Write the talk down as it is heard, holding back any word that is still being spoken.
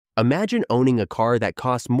Imagine owning a car that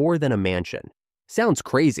costs more than a mansion. Sounds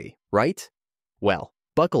crazy, right? Well,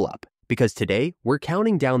 buckle up, because today we're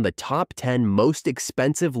counting down the top 10 most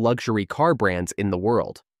expensive luxury car brands in the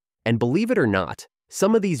world. And believe it or not,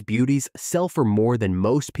 some of these beauties sell for more than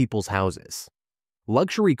most people's houses.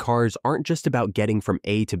 Luxury cars aren't just about getting from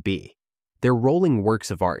A to B. They're rolling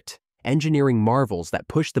works of art, engineering marvels that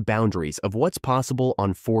push the boundaries of what's possible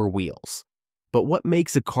on four wheels. But what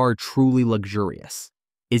makes a car truly luxurious?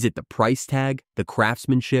 Is it the price tag, the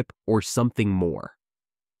craftsmanship, or something more?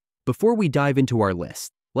 Before we dive into our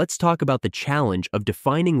list, let's talk about the challenge of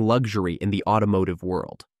defining luxury in the automotive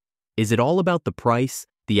world. Is it all about the price,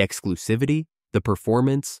 the exclusivity, the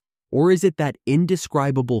performance, or is it that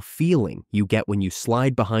indescribable feeling you get when you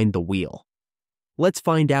slide behind the wheel? Let's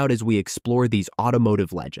find out as we explore these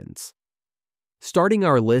automotive legends. Starting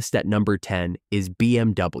our list at number 10 is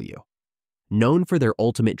BMW. Known for their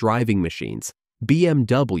ultimate driving machines,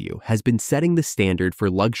 BMW has been setting the standard for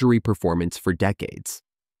luxury performance for decades.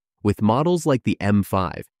 With models like the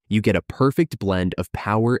M5, you get a perfect blend of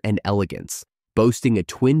power and elegance, boasting a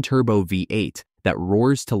twin-turbo V8 that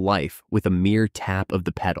roars to life with a mere tap of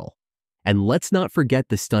the pedal. And let's not forget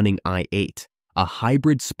the stunning i8, a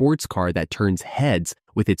hybrid sports car that turns heads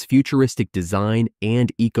with its futuristic design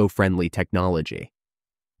and eco-friendly technology.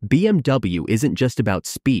 BMW isn't just about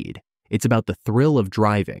speed, it's about the thrill of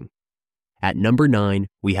driving. At number 9,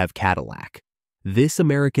 we have Cadillac. This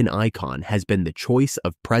American icon has been the choice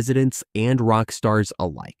of presidents and rock stars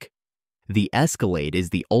alike. The Escalade is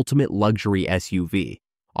the ultimate luxury SUV,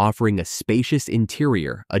 offering a spacious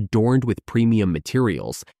interior adorned with premium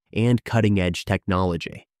materials and cutting-edge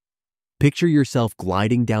technology. Picture yourself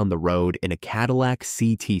gliding down the road in a Cadillac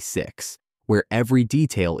CT6, where every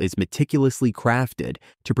detail is meticulously crafted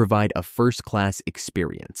to provide a first-class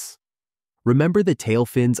experience. Remember the tail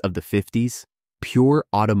fins of the 50s? Pure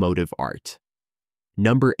automotive art.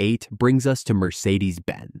 Number 8 brings us to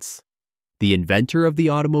Mercedes-Benz. The inventor of the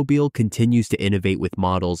automobile continues to innovate with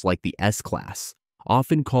models like the S-Class,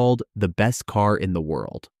 often called the best car in the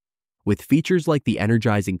world. With features like the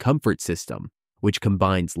energizing comfort system, which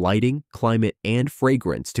combines lighting, climate, and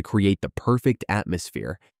fragrance to create the perfect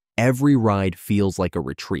atmosphere, every ride feels like a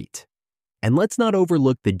retreat. And let's not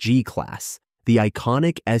overlook the G-Class, the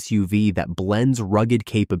iconic SUV that blends rugged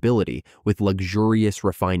capability with luxurious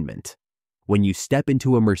refinement. When you step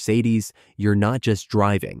into a Mercedes, you're not just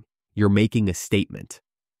driving, you're making a statement.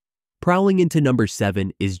 Prowling into number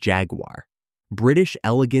 7 is Jaguar. British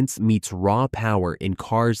elegance meets raw power in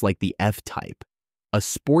cars like the F-Type, a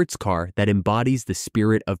sports car that embodies the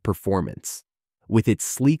spirit of performance. With its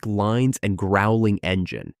sleek lines and growling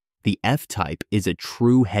engine, the F-Type is a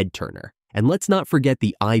true head-turner. And let's not forget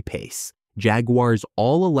the I-Pace, Jaguar's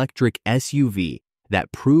all-electric SUV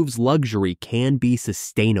that proves luxury can be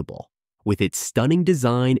sustainable. With its stunning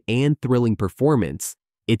design and thrilling performance,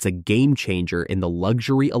 it's a game-changer in the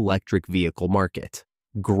luxury electric vehicle market.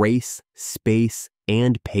 Grace, space,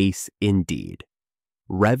 and pace indeed.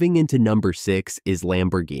 Revving into number 6 is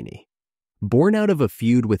Lamborghini. Born out of a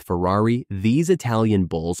feud with Ferrari, these Italian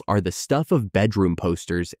bulls are the stuff of bedroom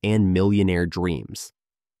posters and millionaire dreams.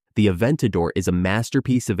 The Aventador is a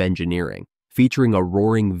masterpiece of engineering, featuring a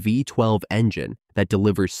roaring V12 engine that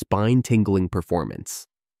delivers spine-tingling performance.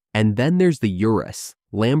 And then there's the Urus,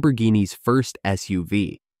 Lamborghini's first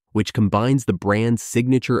SUV, which combines the brand's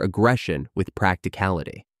signature aggression with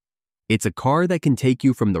practicality. It's a car that can take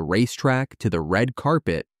you from the racetrack to the red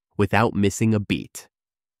carpet without missing a beat.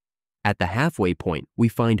 At the halfway point, we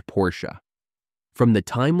find Porsche. From the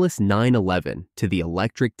timeless 911 to the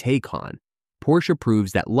electric Taycan, Porsche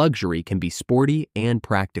proves that luxury can be sporty and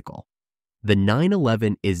practical. The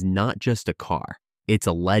 911 is not just a car, it's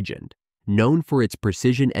a legend, known for its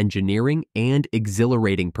precision engineering and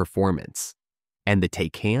exhilarating performance. And the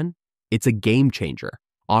Taycan? It's a game changer,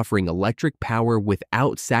 offering electric power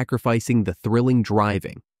without sacrificing the thrilling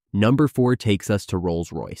driving. Number 4 takes us to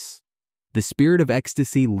Rolls-Royce. The spirit of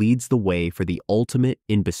ecstasy leads the way for the ultimate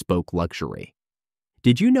in bespoke luxury.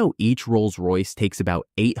 Did you know each Rolls-Royce takes about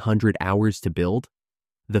 800 hours to build?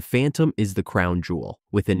 The Phantom is the crown jewel,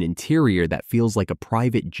 with an interior that feels like a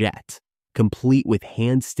private jet, complete with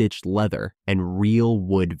hand-stitched leather and real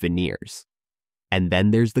wood veneers. And then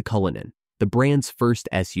there's the Cullinan, the brand's first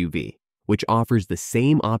SUV, which offers the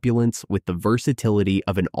same opulence with the versatility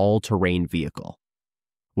of an all-terrain vehicle.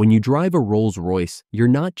 When you drive a Rolls-Royce, you're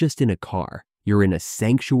not just in a car, you're in a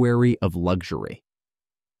sanctuary of luxury.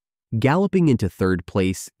 Galloping into third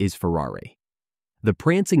place is Ferrari. The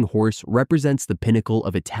prancing horse represents the pinnacle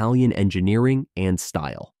of Italian engineering and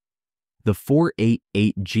style. The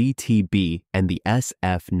 488 GTB and the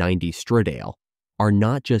SF90 Stradale are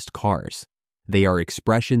not just cars. They are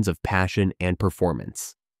expressions of passion and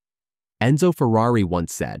performance. Enzo Ferrari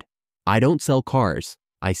once said, "I don't sell cars,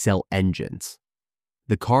 I sell engines.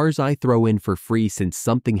 The cars I throw in for free since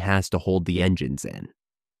something has to hold the engines in."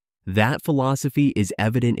 That philosophy is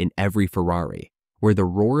evident in every Ferrari, where the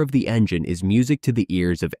roar of the engine is music to the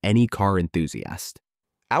ears of any car enthusiast.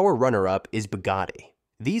 Our runner-up is Bugatti.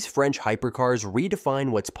 These French hypercars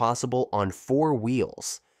redefine what's possible on 4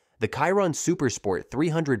 wheels. The Chiron Supersport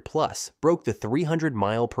 300 Plus broke the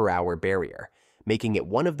 300-mile-per-hour barrier, making it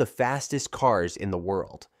one of the fastest cars in the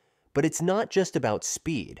world. But it's not just about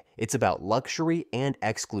speed, it's about luxury and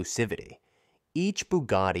exclusivity. Each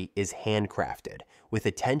Bugatti is handcrafted, with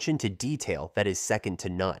attention to detail that is second to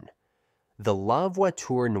none. The La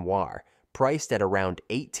Voiture Noire, priced at around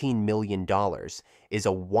 $18 million, is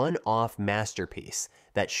a one-off masterpiece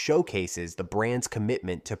that showcases the brand's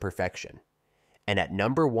commitment to perfection. And at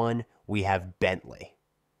number 1, we have Bentley.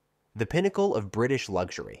 The pinnacle of British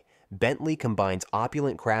luxury, Bentley combines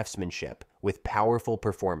opulent craftsmanship with powerful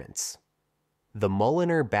performance. The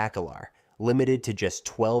Mulliner Bacalar, limited to just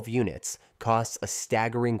 12 units, costs a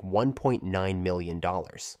staggering $1.9 million.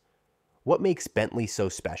 What makes Bentley so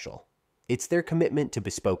special? It's their commitment to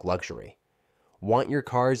bespoke luxury. Want your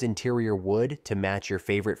car's interior wood to match your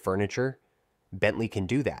favorite furniture? Bentley can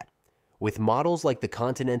do that. With models like the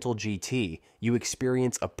Continental GT, you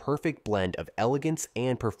experience a perfect blend of elegance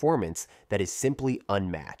and performance that is simply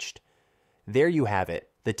unmatched. There you have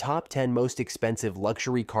it, the top 10 most expensive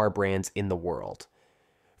luxury car brands in the world.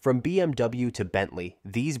 From BMW to Bentley,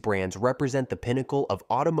 these brands represent the pinnacle of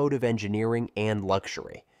automotive engineering and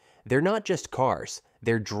luxury. They're not just cars,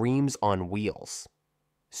 they're dreams on wheels.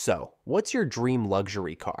 So, what's your dream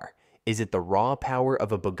luxury car? Is it the raw power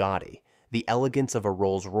of a Bugatti, the elegance of a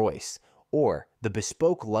Rolls-Royce, or the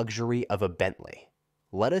bespoke luxury of a Bentley?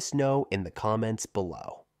 Let us know in the comments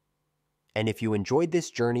below. And if you enjoyed this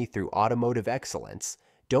journey through automotive excellence,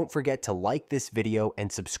 don't forget to like this video and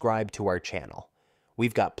subscribe to our channel.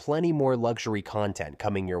 We've got plenty more luxury content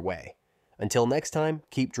coming your way. Until next time,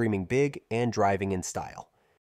 keep dreaming big and driving in style.